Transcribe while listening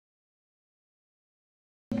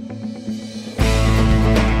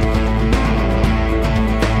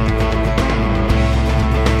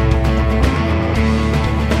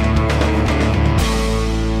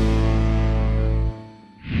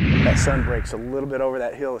breaks a little bit over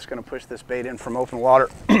that hill, it's going to push this bait in from open water.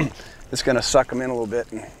 It's going to suck them in a little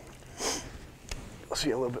bit, and we'll see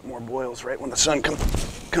a little bit more boils right when the sun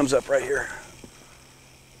comes up right here.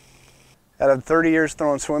 Out of 30 years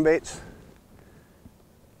throwing swim baits,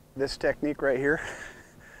 this technique right here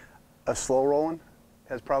of slow rolling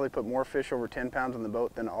has probably put more fish over 10 pounds on the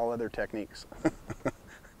boat than all other techniques.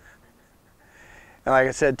 And like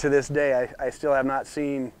I said, to this day, I still have not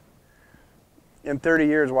seen, in 30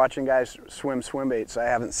 years watching guys swim baits, I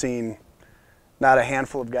haven't seen not a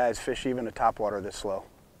handful of guys fish even a topwater this slow,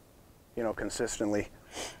 you know, consistently.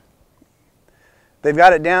 They've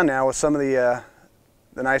got it down now with some of the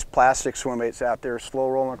nice plastic swim baits out there, slow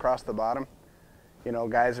rolling across the bottom. You know,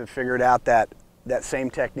 guys have figured out that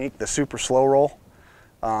same technique, the super slow roll.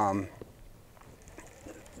 Caught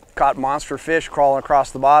monster fish crawling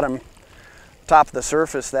across the bottom. Top of the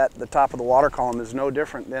surface, the top of the water column is no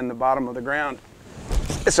different than the bottom of the ground.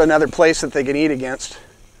 It's another place that they can eat against.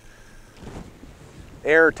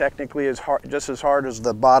 Air technically is just as hard as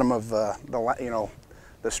the bottom of the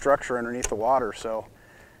structure underneath the water, so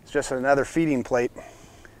it's just another feeding plate.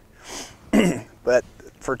 But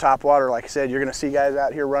for top water, like I said, you're going to see guys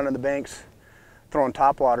out here running the banks, throwing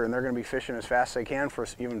top water, and they're going to be fishing as fast as they can for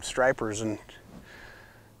even stripers. And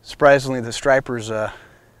surprisingly, the stripers.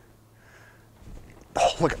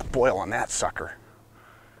 Oh, look at the boil on that sucker.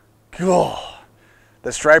 Oh,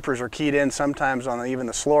 the stripers are keyed in sometimes on even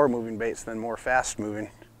the slower moving baits than more fast moving.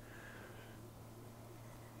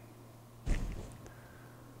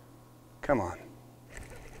 Come on.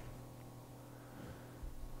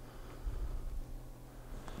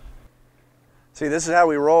 See, this is how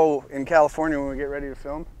we roll in California when we get ready to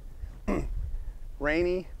film.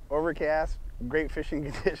 Rainy, overcast, great fishing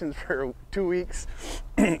conditions for 2 weeks.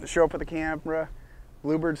 Show up with the camera.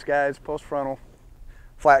 Bluebird skies, post frontal,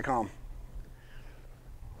 flat calm.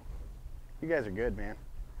 You guys are good, man.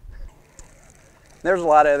 There's a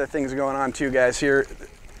lot of other things going on too, guys, here.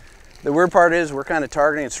 The weird part is we're kind of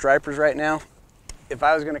targeting stripers right now. If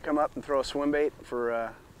I was going to come up and throw a swim bait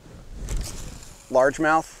for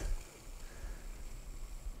largemouth,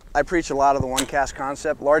 I preach a lot of the one cast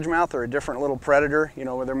concept. Largemouth are a different little predator, you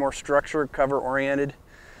know, where they're more structured, cover oriented.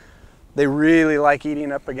 They really like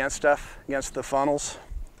eating up against stuff, against the funnels.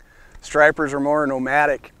 Stripers are more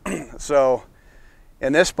nomadic. So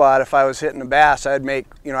in this spot, if I was hitting a bass,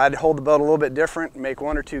 I'd hold the boat a little bit different, make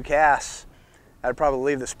 1 or 2 casts. I'd probably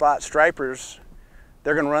leave the spot. Stripers,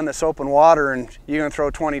 they're gonna run this open water and you're gonna throw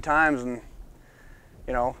 20 times, and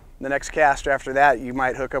you know, the next cast after that, you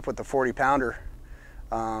might hook up with the 40-pounder.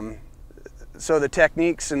 So the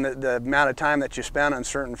techniques and the amount of time that you spend on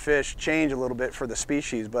certain fish change a little bit for the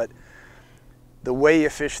species, but the way you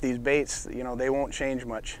fish these baits, you know, they won't change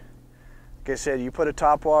much. Like I said, you put a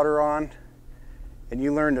topwater on and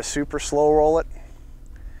you learn to super slow roll it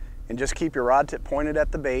and just keep your rod tip pointed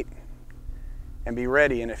at the bait and be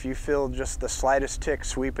ready. And if you feel just the slightest tick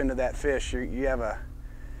sweep into that fish, you're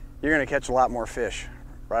gonna catch a lot more fish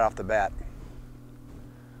right off the bat.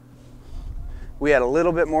 We had a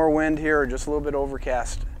little bit more wind here, or just a little bit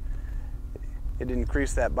overcast. It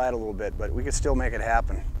increased that bite a little bit, but we could still make it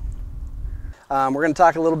happen. We're going to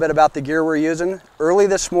talk a little bit about the gear we're using. Early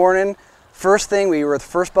this morning, first thing, we were the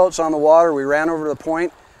first boats on the water. We ran over to the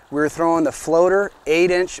point. We were throwing the floater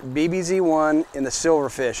 8-inch BBZ1 in the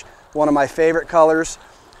silverfish, one of my favorite colors.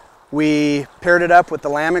 We paired it up with the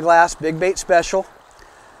Lamiglass Big Bait Special,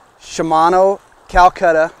 Shimano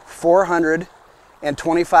Calcutta 400, and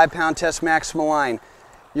 25-pound Test Maxima line.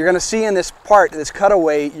 You're going to see in this part, this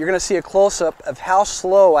cutaway, you're going to see a close-up of how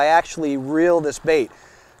slow I actually reel this bait.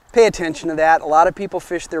 Pay attention to that. A lot of people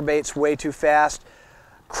fish their baits way too fast.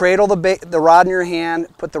 Cradle the rod in your hand,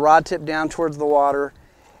 put the rod tip down towards the water,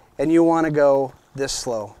 and you want to go this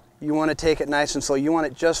slow. You want to take it nice and slow. You want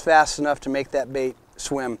it just fast enough to make that bait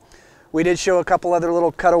swim. We did show a couple other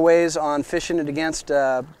little cutaways on fishing it against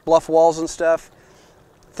bluff walls and stuff.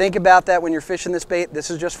 Think about that when you're fishing this bait. This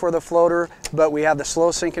is just for the floater, but we have the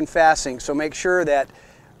slow sink and fast sink. So make sure that,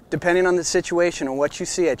 depending on the situation and what you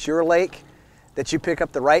see at your lake, that you pick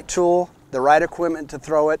up the right tool, the right equipment to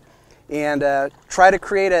throw it, and try to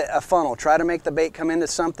create a funnel. Try to make the bait come into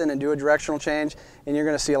something and do a directional change, and you're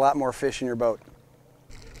going to see a lot more fish in your boat.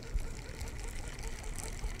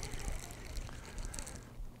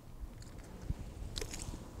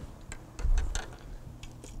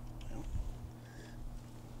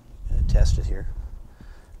 Test it here.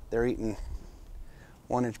 They're eating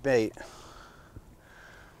 1-inch bait.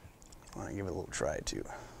 I want to give it a little try too.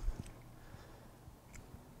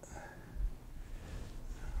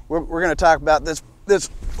 We're going to talk about this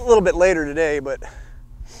a little bit later today, but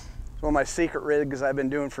it's one of my secret rigs I've been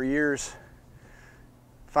doing for years.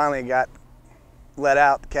 finally got let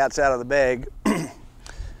out, the cat's out of the bag.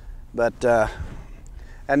 But that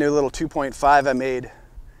new little 2.5 I made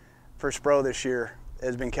for Spro this year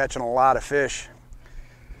has been catching a lot of fish.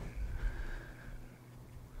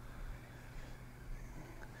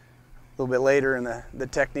 A little bit later in the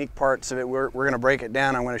technique parts of it, we're going to break it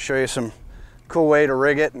down. I'm going to show you some cool way to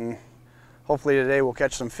rig it, and hopefully today we'll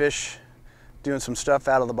catch some fish doing some stuff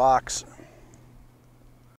out of the box.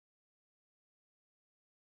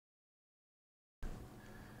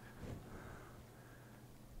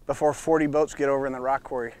 Before 40 boats get over in the Rock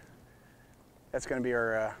Quarry, that's going to be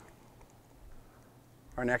our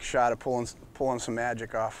next shot of pulling some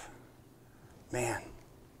magic off. Man,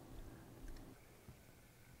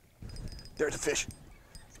 there's a fish.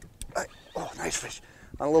 Oh, nice fish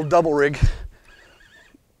on a little double rig.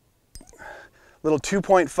 Little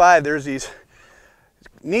 2.5. There's these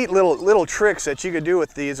neat little tricks that you could do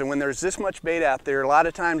with these, and when there's this much bait out there, a lot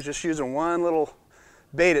of times just using one little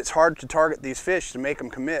bait, it's hard to target these fish to make them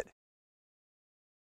commit.